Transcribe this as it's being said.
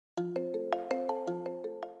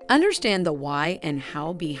Understand the why and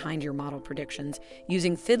how behind your model predictions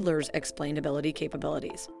using Fiddler's explainability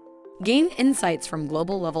capabilities. Gain insights from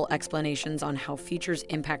global-level explanations on how features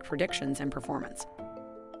impact predictions and performance.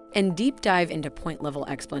 And deep dive into point-level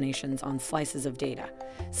explanations on slices of data.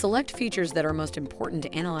 Select features that are most important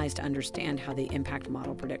to analyze to understand how they impact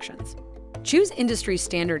model predictions. Choose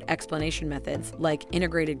industry-standard explanation methods like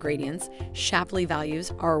integrated gradients, Shapley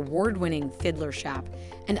values, our award-winning Fiddler SHAP,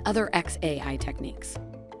 and other XAI techniques.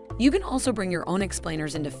 You can also bring your own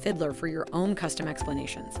explainers into Fiddler for your own custom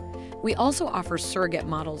explanations. We also offer surrogate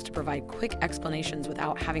models to provide quick explanations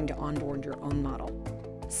without having to onboard your own model.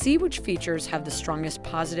 See which features have the strongest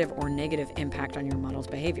positive or negative impact on your model's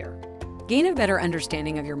behavior. Gain a better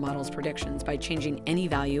understanding of your model's predictions by changing any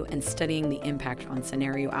value and studying the impact on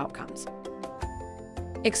scenario outcomes.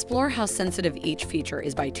 Explore how sensitive each feature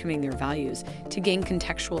is by tuning their values to gain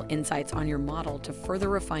contextual insights on your model to further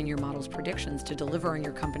refine your model's predictions to deliver on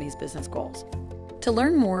your company's business goals. To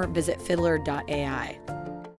learn more, visit fiddler.ai.